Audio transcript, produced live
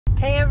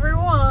Hey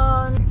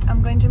everyone!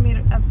 I'm going to meet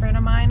a friend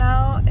of mine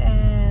now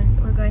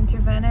and we're going to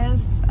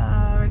Venice.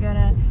 We're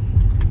gonna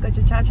go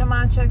to Chacha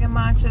Matcha, get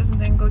matchas, and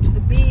then go to the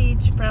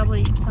beach,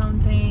 probably eat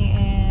something,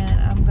 and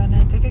I'm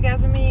gonna take you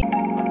guys with me.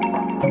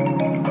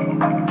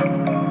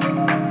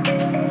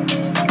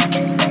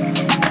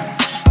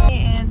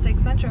 And take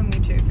Sancho with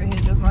me too, because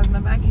he just lies in the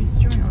back, he's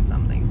chewing on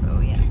something, so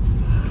yeah.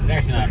 She's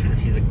actually not her,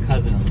 she's a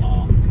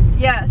cousin-in-law.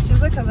 Yeah,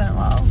 she's a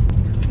cousin-in-law.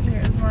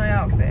 Here's my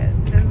outfit.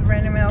 This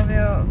Brandy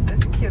Melville,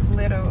 this cute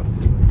little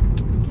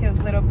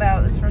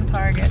belt is from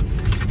Target,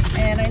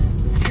 and I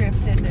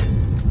thrifted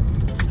this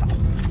top.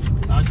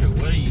 Sancho,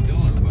 what are you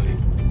doing, buddy?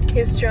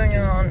 He's chewing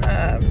on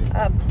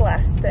a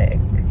plastic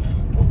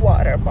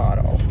water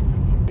bottle.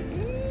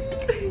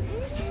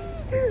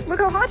 Look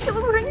how hot she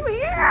looks right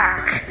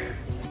here.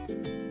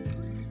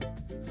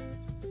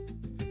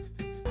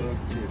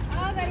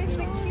 Oh, that is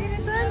the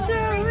cutest. Sancho,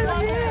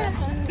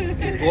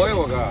 who's Boy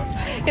or girl?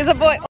 He's a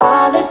boy.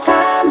 All this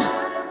time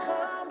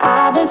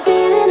I've been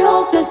feeling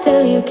hopeless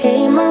till you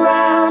came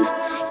around.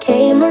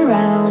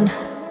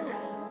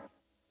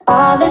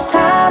 All this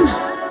time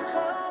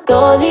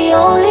you're the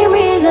only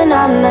reason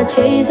I'm not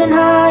chasing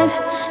highs.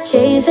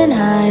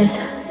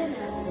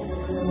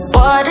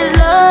 What is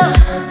love?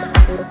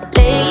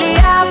 Lately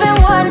I've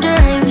been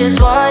wondering just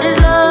what is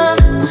love?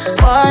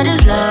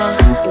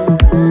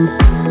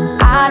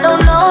 I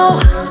don't know.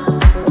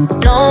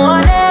 No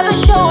one ever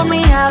showed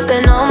me. I've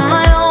been on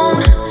my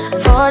own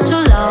for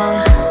too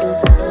long.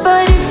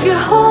 But if you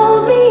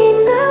hold me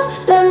now,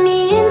 let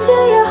me into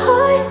your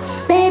heart.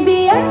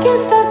 Maybe I can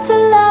start to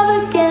love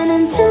again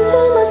and tend to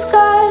my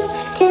scars.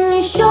 Can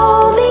you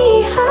show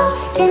me how?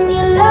 Can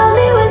you love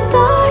me with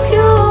all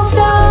you've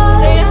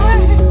done?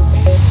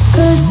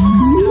 'Cause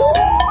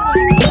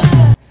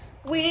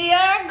We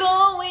are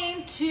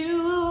going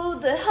to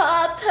the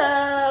hot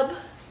tub.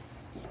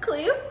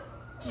 Cleo?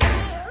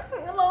 Yeah,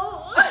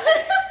 hello.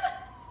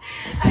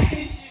 I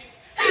hate you.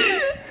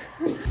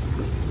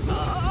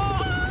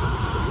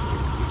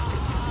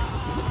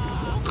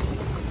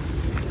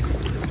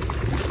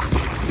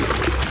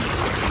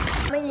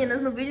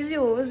 Meninas, no vídeo de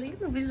hoje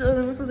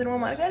vamos fazer uma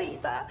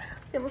margarita.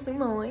 Temos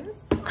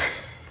limões,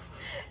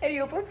 and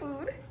you open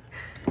food,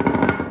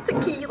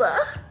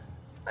 tequila,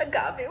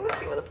 agave. We'll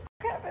see what the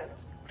f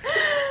happens.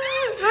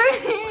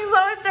 So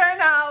it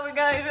turned out we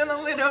got even a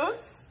little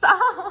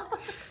salt.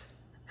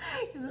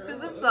 You see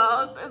the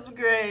salt? It's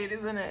great,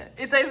 isn't it?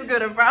 It tastes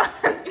good, I promise.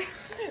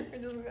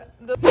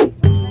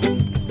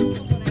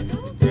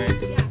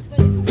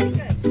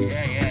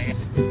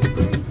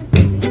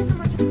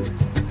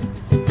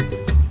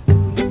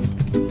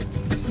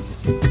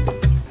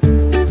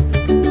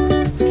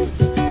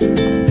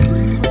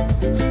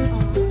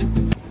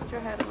 Put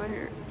your head over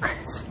here.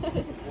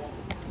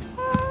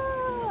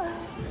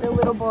 The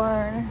little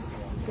barn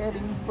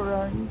getting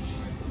brunch,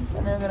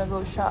 and they're gonna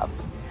go shop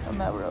at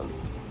Melrose.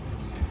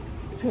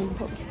 Trading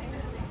post.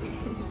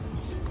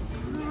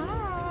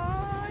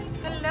 Hi.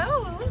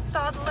 Hello,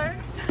 toddler.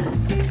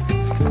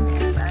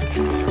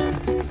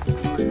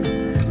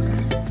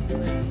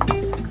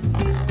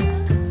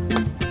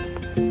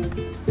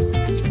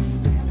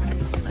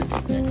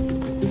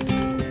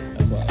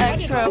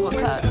 Extra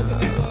avocado.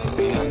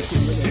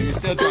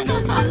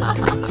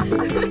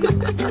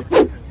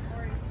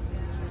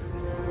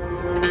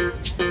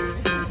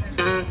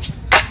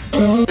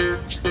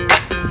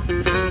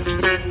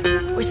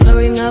 we're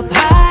soaring up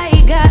high,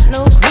 got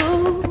no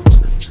clue.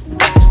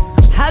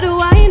 How do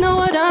I know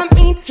what I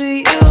mean to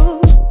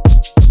you?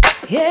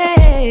 Yeah.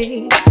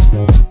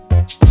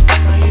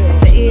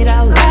 Say it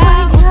out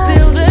loud,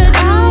 spill the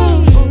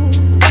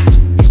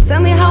truth.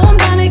 Tell me how I'm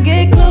gonna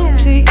get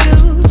close to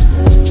you.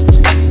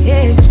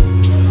 Yeah.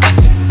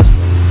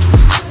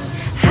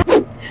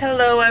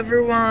 Hello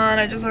everyone,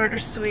 I just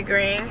ordered sweet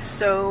green,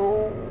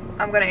 so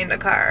I'm gonna eat in the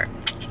car.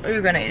 Or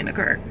you're gonna eat in the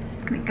car,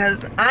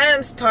 because I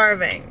am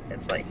starving.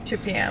 It's like 2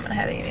 p.m. and I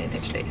hadn't eaten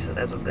anything today, so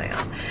that's what's going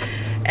on.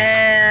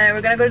 And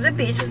we're gonna go to the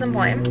beach at some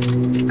point.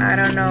 I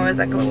don't know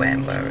exactly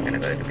when, but we're gonna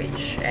go to the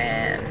beach.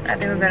 And I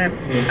think we're gonna,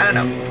 I don't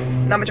know,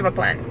 not much of a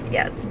plan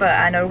yet, but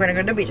I know we're gonna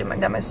go to the beach. I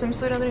got my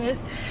swimsuit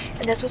underneath,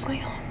 and that's what's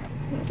going on.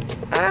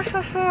 Ah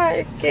ha ha,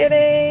 you're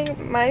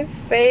kidding. My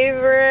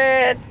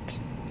favorite.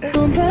 It's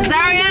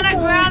Ariana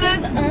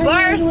Grande's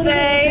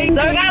birthday,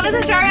 so we're gonna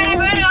listen to Ariana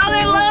Grande all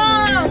day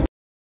long.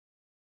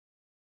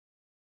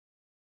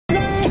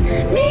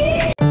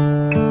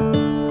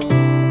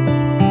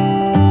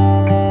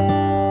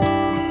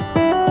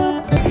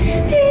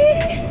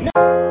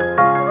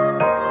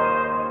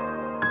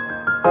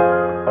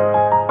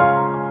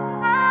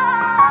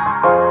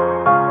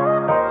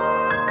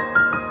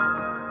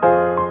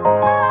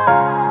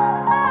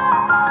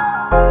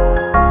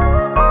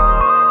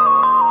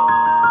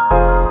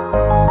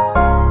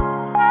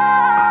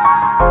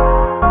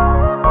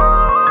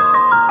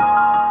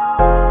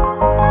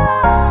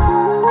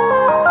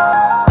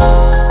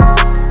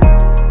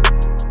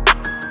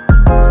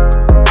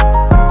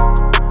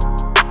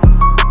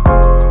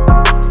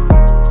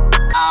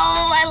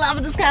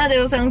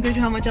 was telling Gucci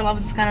how much I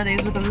love this kind of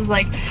days because it's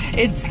like,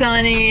 it's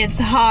sunny, it's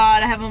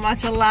hot, I have a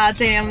matcha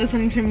latte, I'm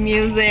listening to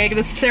music,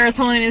 the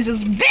serotonin is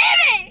just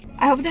baby!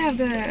 I hope they have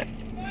the...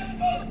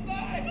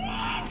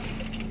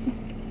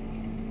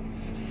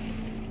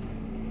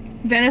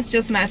 Venice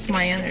just matched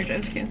my energy,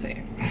 as you can see.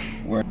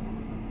 Where?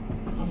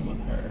 I'm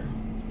with her.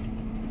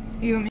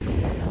 You and me.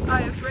 Oh,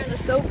 your friends are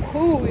so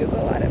cool, you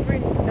go out every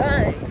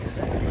night.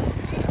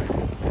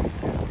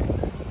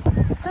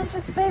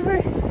 Sancho's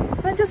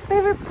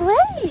favorite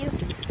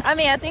place. I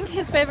mean, I think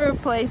his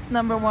favorite place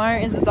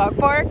 #1 is the dog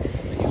park,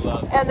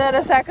 and then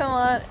the second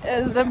one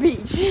is the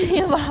beach.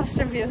 He loves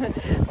to be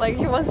like,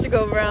 he wants to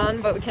go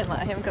around, but we can't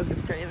let him because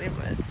he's crazy.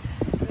 But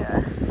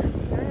yeah,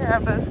 we're our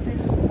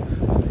besties.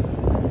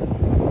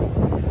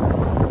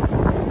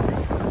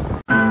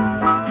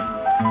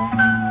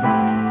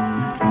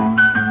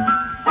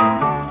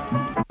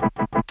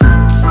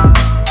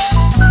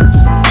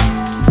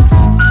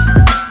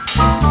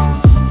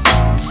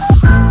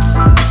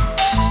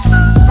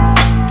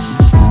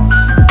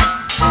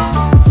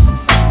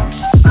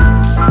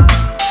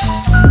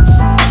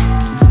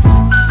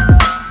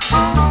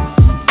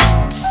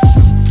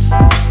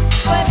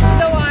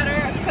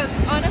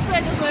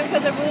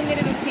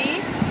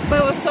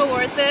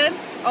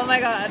 Oh my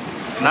god.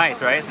 It's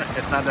nice, right?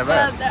 It's not that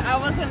bad. It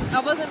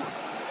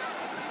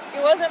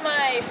wasn't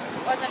my,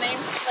 what's the name?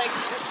 Like,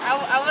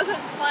 I wasn't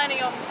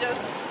planning on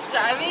just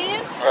diving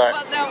in. Right.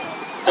 But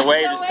the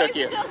wave just took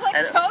you. Just, like,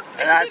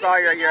 and I saw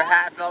your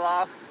hat fell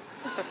off.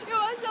 It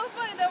was so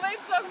funny. The wave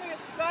took me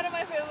right in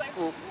my face, like,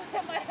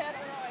 hit my head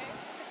away.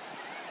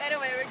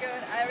 Anyway, we're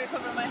good. I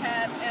recovered my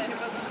head and it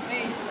was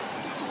amazing.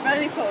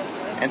 Really cool.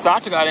 And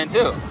Sancho got in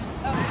too.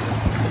 Oh.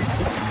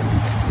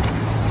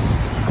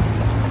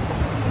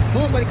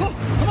 Come on, buddy, come on,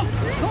 come on,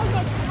 come on,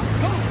 Sancho,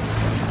 come on.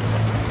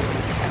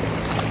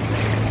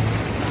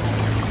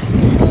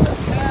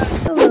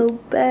 Hello,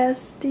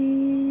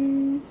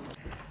 besties.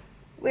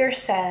 We're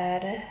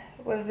sad.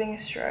 We've been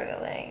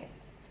struggling.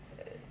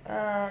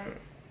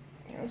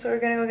 So we're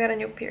gonna go get a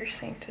new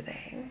piercing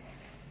today.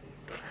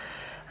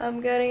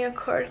 I'm getting a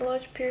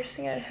cartilage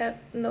piercing. I have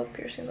no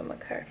piercings on my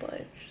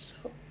cartilage,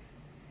 so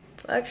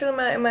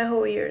actually my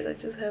whole ears I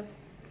just have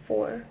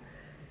 4.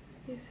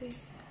 You see?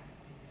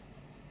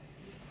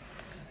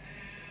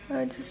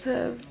 I just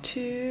have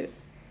 2.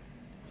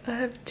 I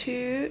have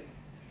 2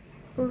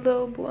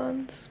 lobe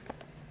ones.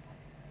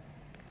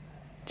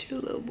 2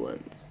 lobe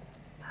ones.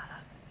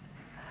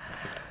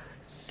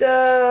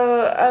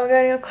 So I'm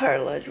getting a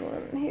cartilage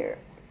one here.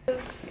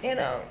 You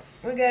know,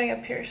 we're getting a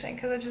piercing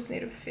because I just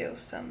need to feel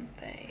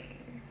something.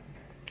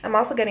 I'm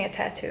also getting a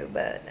tattoo,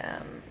 but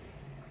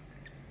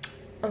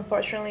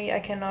unfortunately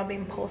I cannot be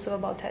impulsive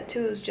about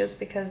tattoos just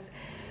because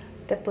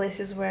the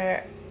places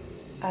where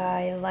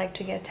I like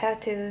to get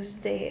tattoos,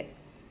 they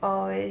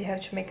always have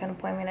to make an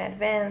appointment in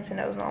advance, and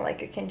it was not like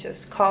you can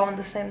just call on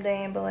the same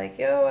day and be like,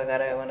 yo,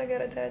 I want to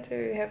get a tattoo.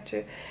 You have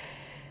to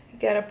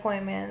get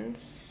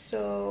appointments.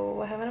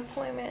 So I have an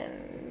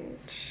appointment,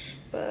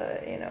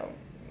 but you know,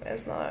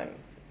 it's not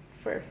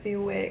for a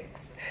few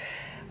weeks.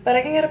 But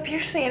I can get a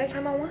piercing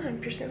anytime I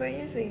want. Piercings are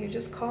easy. You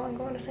just call and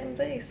go on the same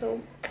day.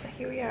 So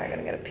here we are,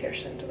 gonna get a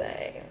piercing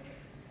today.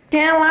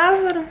 Can't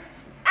Lázaro.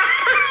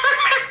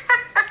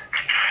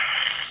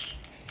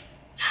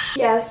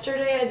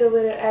 Yesterday I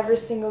deleted every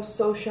single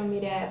social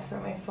media app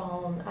from my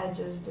phone. I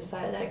just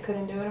decided that I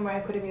couldn't do it anymore. I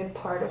couldn't be a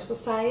part of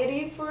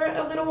society for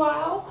a little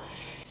while.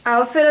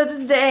 Outfit of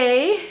the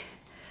day,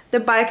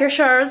 the biker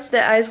shorts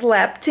that I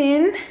slept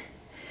in,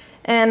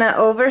 and an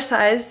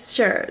oversized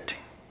shirt.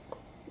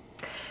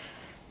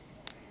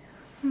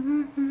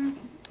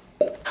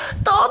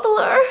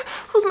 Toddler!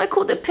 Who's my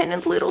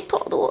codependent little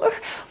toddler?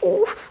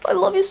 Oh, I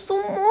love you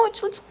so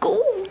much. Let's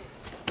go.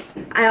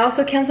 I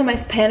also canceled my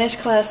Spanish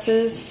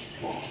classes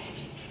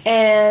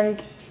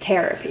and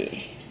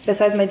therapy,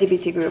 besides my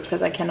DBT group,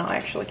 because I cannot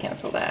actually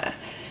cancel that.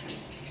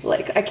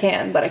 Like, I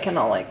can, but I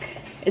cannot, like,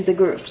 it's a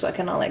group, so I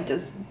cannot, like,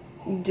 just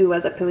do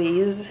as I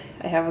please.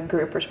 I have a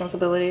group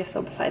responsibility,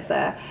 so besides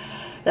that,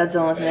 that's the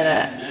only thing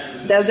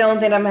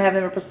that I'm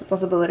having a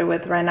responsibility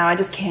with right now. I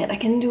just can't. I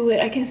can do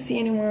it. I can see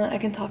anyone. I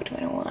can talk to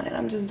anyone, and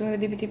I'm just doing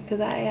the DBT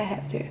because I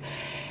have to.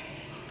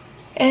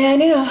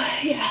 And you know,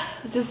 yeah,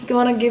 just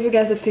gonna give you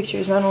guys the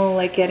pictures. Not only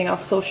like getting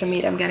off social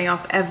media, I'm getting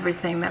off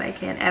everything that I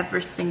can,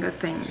 every single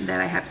thing that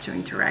I have to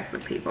interact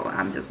with people.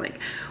 I'm just like,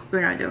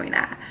 we're not doing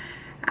that.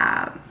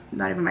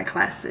 Not even my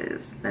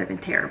classes, not even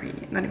therapy,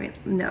 not even,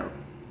 no.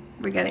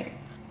 We're getting.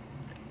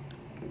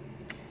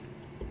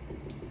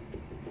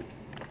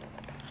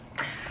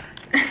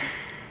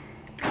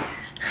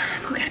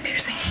 Let's go get a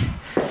piercing.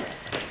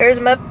 Here's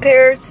my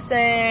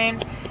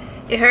piercing.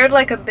 It hurt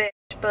like a bitch,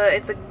 but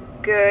it's a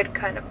good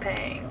kind of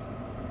pain.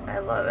 I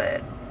love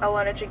it. I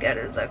wanted to get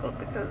it exactly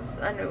because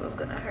I knew it was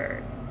gonna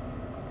hurt,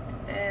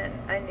 and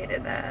I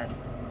needed that.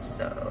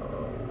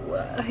 So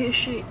here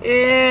she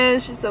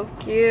is. She's so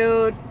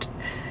cute.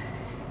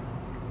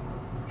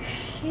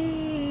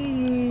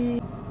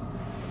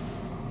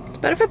 It's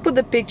better if I put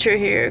the picture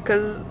here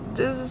because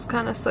this is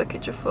kind of sucky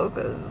to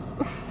focus.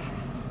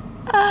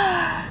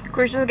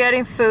 Christian's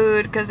getting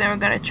food because then we're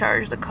gonna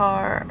charge the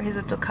car. He's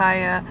at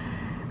Tokaya.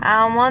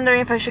 I'm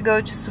wondering if I should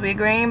go to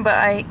Sweetgreen, but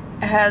I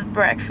had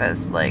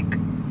breakfast like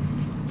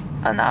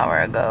an hour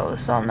ago,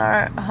 so I'm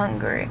not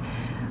hungry.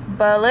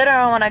 But later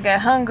on when I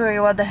get hungry,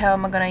 what the hell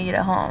am I gonna eat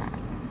at home?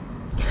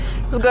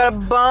 Just got a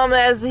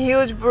bomb-ass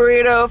huge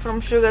burrito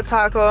from Sugar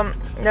Taco.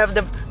 They have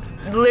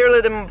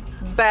literally the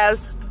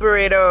best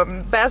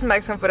burrito, best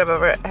Mexican food I've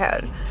ever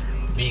had.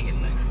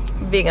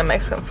 Vegan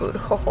Mexican food.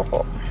 Ho ho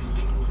ho.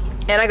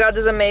 And I got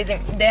this amazing,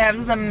 they have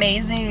this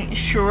amazing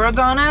churro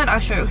donut.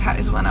 I'll show you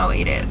guys when I'll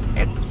eat it.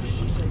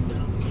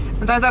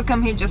 Sometimes I'll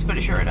come here just for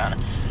the churro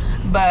donut.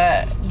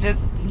 But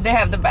they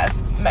have the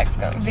best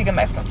vegan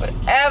Mexican food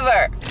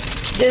ever.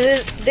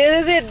 This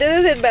is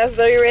it, best.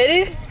 Are you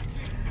ready?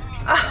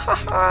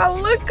 Oh,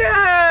 look at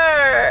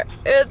her.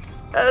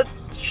 It's a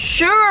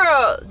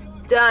churro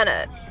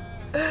donut.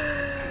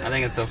 I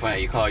think it's so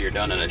funny you call your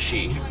donut a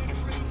she.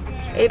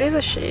 It is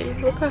a she.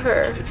 Look at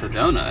her. It's a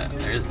donut.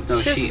 There's no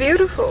she. She's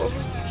beautiful.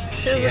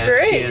 She's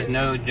great. She has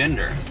no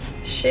gender.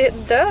 She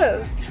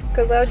does.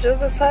 Because I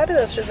just decided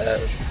that she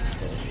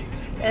does.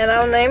 And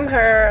I'll name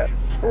her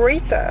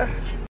Rita.